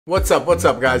What's up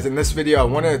guys? In this video I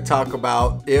wanted to talk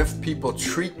about if people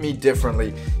treat me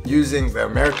differently using the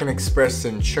American Express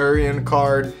Centurion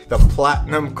Card, the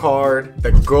Platinum Card,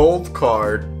 the Gold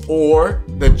Card, or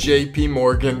the JP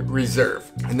Morgan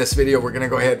Reserve. In this video we're going to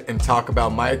go ahead and talk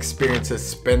about my experiences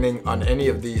spending on any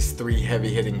of these three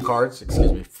heavy hitting cards,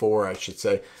 four I should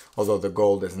say, although the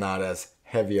gold is not as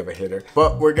heavy of a hitter,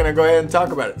 but we're gonna go ahead and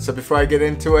talk about it. So before I get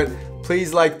into it,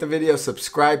 please like the video,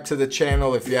 subscribe to the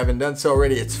channel if you haven't done so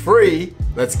already. It's free.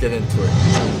 Let's get into it.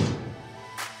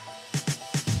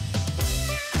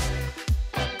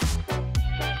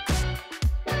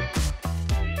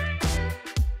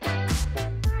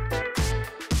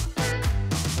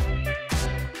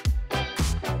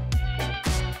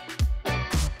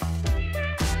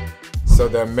 So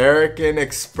the American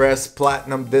Express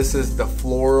Platinum, this is the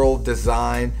floral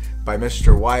design by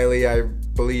Mr. Wiley, I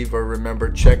believe or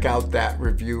remember. Check out that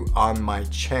review on my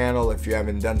channel if you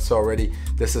haven't done so already.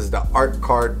 This is the art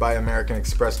card by American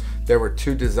Express. There were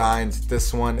two designs,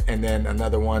 this one and then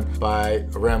another one by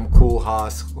Rem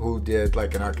Koolhaas, who did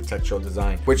like an architectural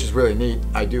design, which is really neat.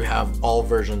 I do have all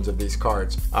versions of these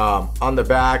cards. On the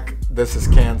back, this is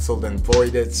canceled and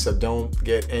voided, so don't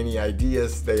get any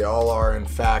ideas. They all are, in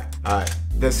fact.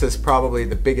 This is probably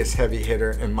the biggest heavy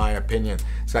hitter in my opinion.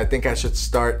 So I think I should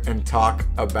start and talk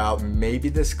about maybe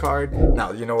this card.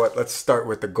 Now, you know what? Let's start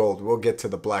with the gold. We'll get to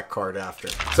the black card after.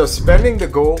 So spending the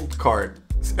gold card,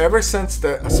 ever since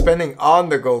the spending on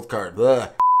the gold card,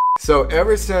 so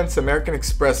ever since American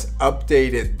Express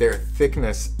updated their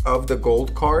thickness of the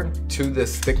gold card to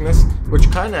this thickness, which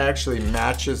kind of actually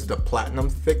matches the platinum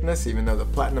thickness, even though the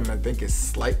platinum I think is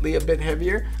slightly a bit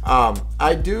heavier.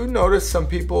 I do notice some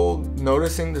people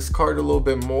noticing this card a little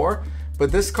bit more,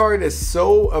 but this card is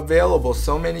so available,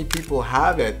 so many people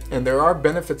have it, and there are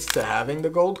benefits to having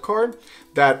the gold card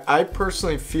that I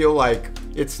personally feel like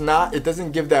it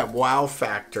doesn't give that wow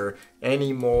factor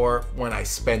anymore when I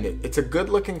spend it. It's a good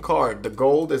looking card. The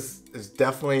gold is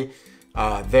definitely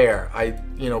there.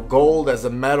 Gold as a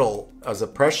metal, as a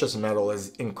precious metal, is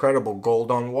incredible.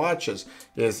 Gold on watches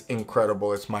is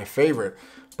incredible. It's my favorite.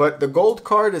 But the gold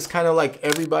card is kind of like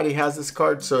everybody has this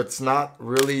card, so it's not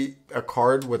really a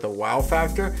card with a wow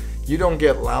factor. You don't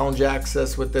get lounge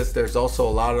access with this. There's also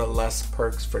a lot of less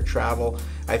perks for travel.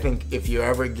 I think if you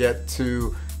ever get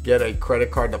to get a credit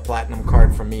card, the platinum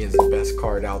card for me is the best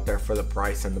card out there for the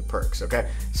price and the perks, okay?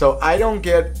 So I don't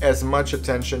get as much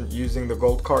attention using the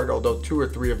gold card, although 2 or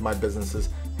 3 of my businesses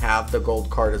have the gold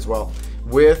card as well.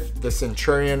 With the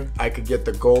Centurion, I could get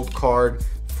the gold card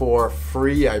for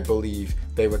free, I believe.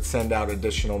 They would send out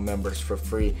additional members for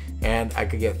free, and I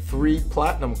could get 3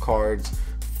 platinum cards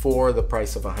for the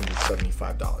price of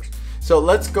 $175. So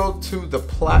let's go to the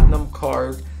platinum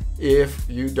card if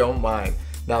you don't mind.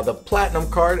 Now the platinum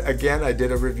card, again, I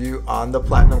did a review on the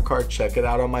platinum card. Check it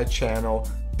out on my channel.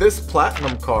 This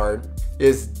platinum card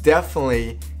is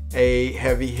definitely a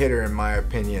heavy hitter in my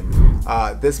opinion.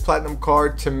 This platinum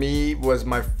card to me was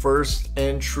my first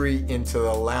entry into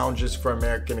the lounges for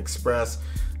American Express.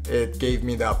 It gave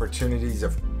me the opportunities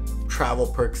of travel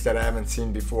perks that I haven't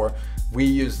seen before. We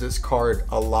use this card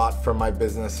a lot for my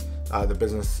business. The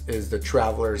business is the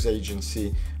Travelers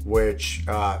Agency, which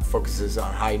focuses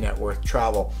on high net worth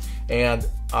travel. And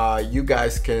you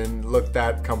guys can look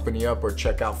that company up or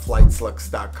check out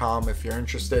flightslux.com if you're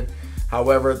interested.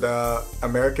 However, the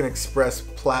American Express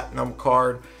Platinum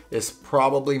Card is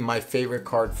probably my favorite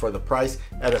card for the price.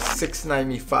 At a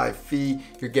 $6.95 fee,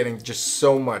 you're getting just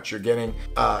so much. You're getting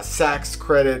Saks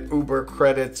credit, Uber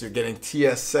credits, you're getting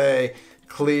TSA,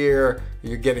 Clear,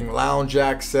 you're getting lounge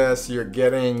access, you're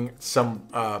getting some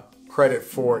credit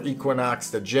for Equinox,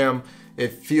 the gym.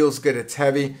 It feels good, it's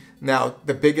heavy. Now,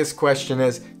 the biggest question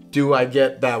is, do I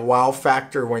get that wow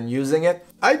factor when using it?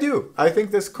 I do. I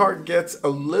think this card gets a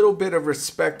little bit of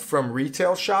respect from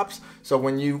retail shops. So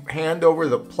when you hand over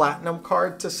the platinum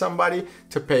card to somebody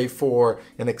to pay for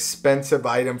an expensive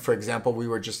item, for example, we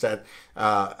were just at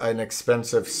an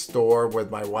expensive store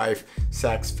with my wife,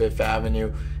 Saks Fifth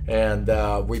Avenue, and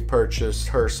we purchased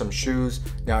her some shoes.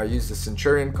 Now I used the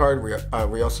Centurion card.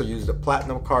 We also used the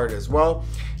platinum card as well,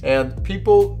 and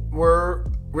people were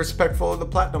respectful of the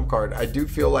platinum card. I do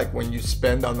feel like when you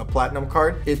spend on the platinum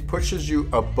card, it pushes you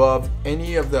above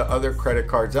any of the other credit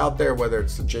cards out there, whether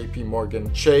it's the JP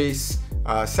Morgan Chase,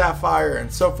 Sapphire,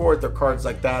 and so forth, or cards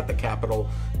like that, the Capital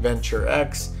Venture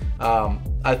X.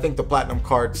 I think the platinum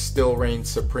card still reigns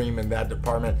supreme in that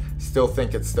department. Still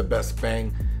think it's the best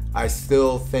bang I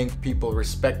still think people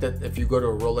respect it. If you go to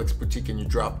a Rolex boutique and you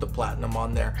drop the platinum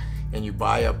on there and you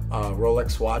buy a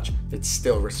Rolex watch, it's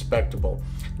still respectable.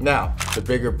 Now, the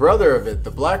bigger brother of it,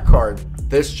 the Black Card,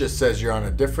 this just says you're on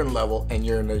a different level and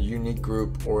you're in a unique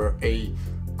group, or a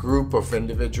group of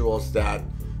individuals that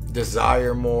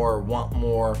desire more, want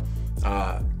more,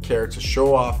 care to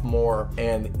show off more.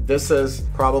 And this is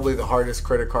probably the hardest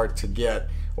credit card to get,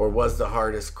 or was the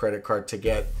hardest credit card to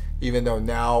get, even though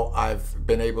now I've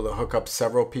been able to hook up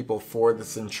several people for the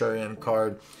Centurion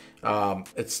card.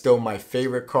 It's still my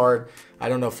favorite card. I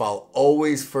don't know if I'll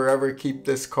always forever keep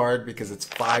this card because it's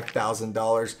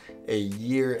 $5,000 a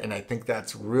year, and I think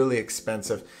that's really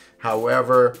expensive.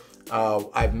 However,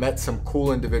 I've met some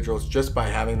cool individuals just by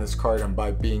having this card and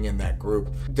by being in that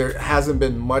group. There hasn't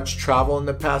been much travel in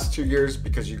the past 2 years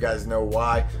because you guys know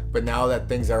why, but now that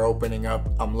things are opening up,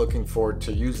 I'm looking forward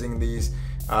to using these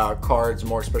cards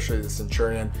more, especially the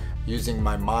Centurion, using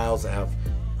my miles. I have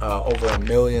over 1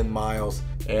 million miles,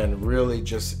 and really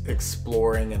just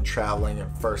exploring and traveling in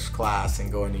first class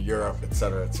and going to Europe,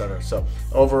 etc., etc. So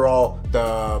overall,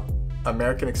 the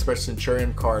American Express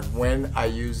Centurion card, when I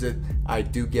use it, I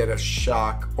do get a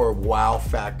shock or wow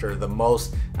factor the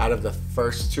most out of the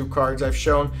first two cards I've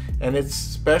shown, and it's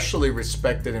especially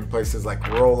respected in places like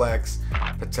Rolex,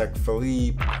 Patek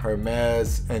Philippe,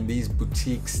 Hermes, and these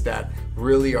boutiques that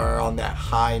really are on that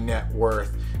high net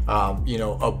worth, you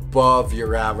know, above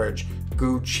your average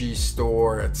Gucci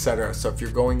store, etc. So if you're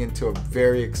going into a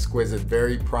very exquisite,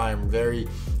 very prime, very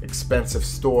expensive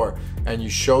store and you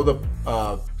show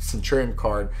the Centurion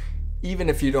card, even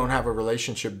if you don't have a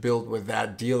relationship built with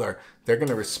that dealer, they're going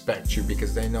to respect you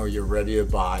because they know you're ready to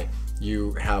buy.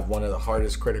 You have one of the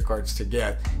hardest credit cards to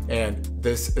get, and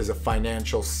this is a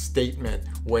financial statement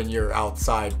when you're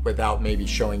outside without maybe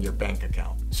showing your bank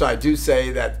account. So I do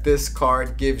say that this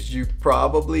card gives you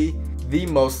probably the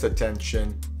most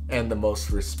attention and the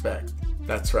most respect.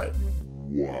 That's right.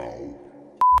 Wow.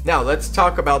 Now let's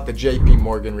talk about the JP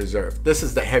Morgan Reserve. This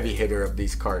is the heavy hitter of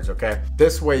these cards, okay?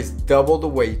 This weighs double the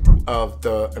weight of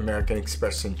the American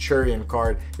Express Centurion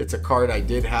card. It's a card I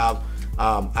did have.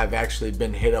 I've actually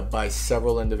been hit up by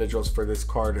several individuals for this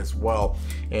card as well,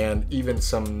 and even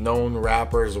some known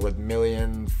rappers with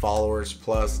million followers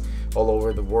plus all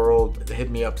over the world hit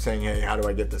me up saying, hey, how do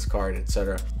I get this card,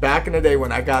 etc. Back in the day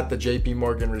when I got the JP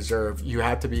Morgan Reserve, you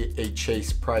had to be a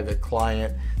Chase private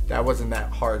client. That wasn't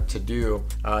that hard to do.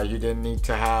 You didn't need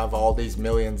to have all these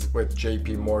millions with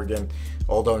JP Morgan.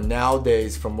 Although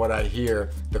nowadays, from what I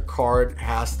hear, the card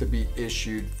has to be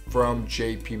issued from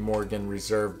JP Morgan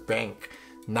Reserve Bank,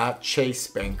 not Chase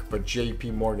Bank, but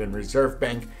JP Morgan Reserve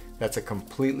Bank. That's a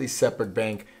completely separate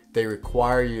bank. They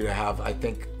require you to have, I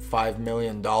think, $5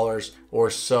 million or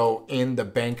so in the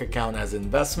bank account as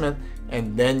investment,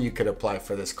 and then you could apply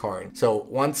for this card. So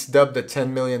once dubbed the $10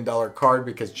 million card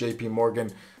because JP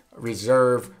Morgan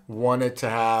Reserve wanted to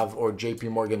have, or JP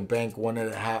Morgan Bank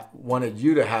wanted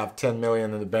you to have 10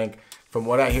 million in the bank. From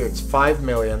what I hear, it's 5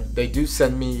 million. They do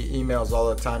send me emails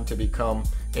all the time to become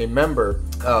a member,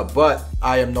 but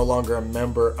I am no longer a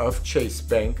member of Chase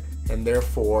Bank, and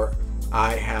therefore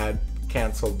I had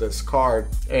canceled this card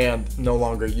and no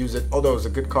longer use it. Although it was a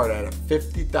good card, I had a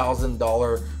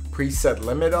 $50,000 preset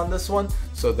limit on this one,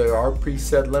 so there are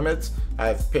preset limits.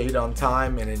 I've paid on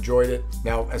time and enjoyed it.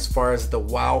 Now, as far as the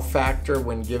wow factor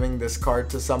when giving this card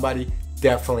to somebody,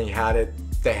 definitely had it.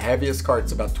 The heaviest card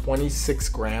is about 26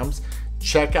 grams.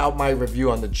 Check out my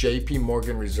review on the JP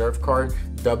Morgan Reserve card,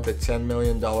 dubbed the $10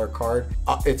 million card.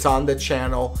 It's on the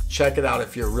channel. Check it out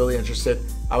if you're really interested.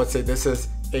 I would say this is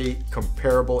a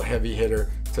comparable heavy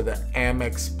hitter to the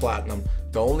Amex Platinum.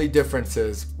 The only difference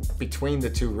is between the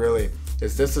two really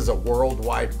is this is a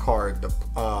worldwide card.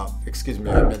 Excuse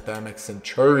me, I meant the Amex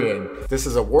Centurion. This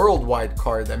is a worldwide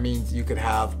card. That means you could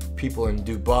have people in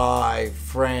Dubai,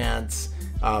 France,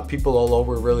 people all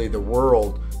over really the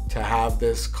world to have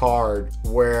this card,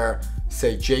 where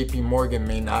say JP Morgan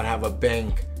may not have a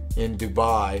bank in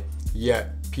Dubai,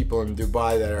 yet people in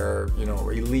Dubai that are, you know,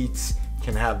 elites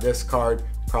can have this card.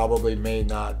 Probably may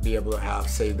not be able to have,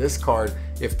 say, this card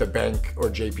if the bank or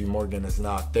JP Morgan is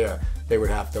not there. They would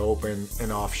have to open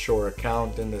an offshore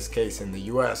account, in this case in the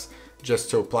US, just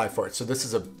to apply for it. So this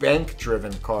is a bank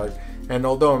driven card, and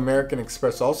although American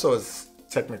Express also is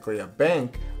technically a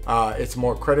bank, it's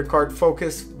more credit card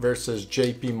focused versus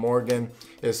JP Morgan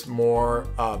is more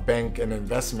bank and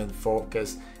investment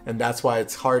focused, and that's why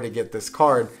it's hard to get this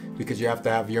card, because you have to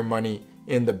have your money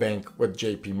in the bank with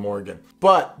JP Morgan.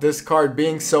 But this card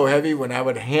being so heavy, when I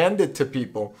would hand it to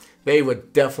people, they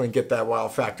would definitely get that wow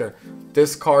factor.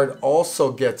 This card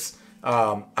also gets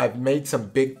I've made some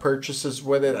big purchases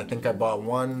with it. I think I bought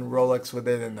one Rolex with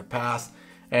it in the past.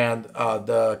 And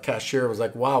the cashier was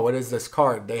like, wow, what is this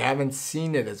card? They haven't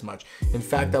seen it as much. In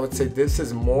fact, I would say this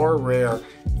is more rare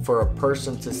for a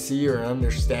person to see or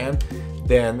understand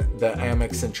than the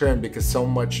Amex Centurion, because so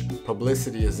much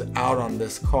publicity is out on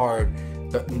this card.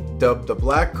 The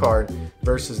Black Card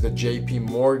versus the JP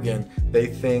Morgan, they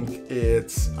think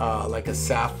it's like a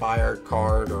sapphire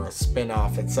card or a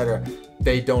spin-off, etc.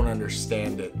 They don't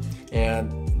understand it.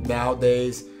 And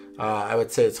nowadays, I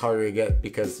would say it's harder to get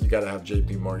because you got to have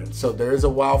JP Morgan. So there is a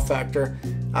wow factor.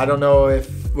 I don't know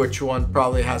which one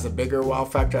probably has a bigger wow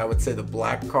factor. I would say the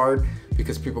Black Card,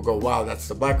 because people go, wow, that's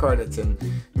the Black Card. It's in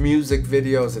music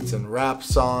videos, it's in rap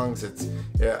songs, it's,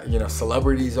 you know,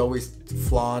 celebrities always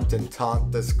flaunt and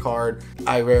taunt this card.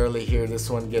 I rarely hear this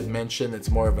one get mentioned.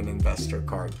 It's more of an investor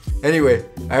card. Anyway,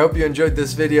 I hope you enjoyed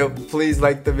this video. Please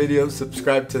like the video,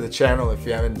 subscribe to the channel if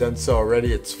you haven't done so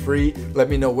already. It's free. Let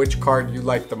me know which card you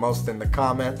like the most in the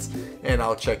comments, and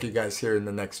I'll check you guys here in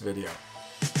the next video.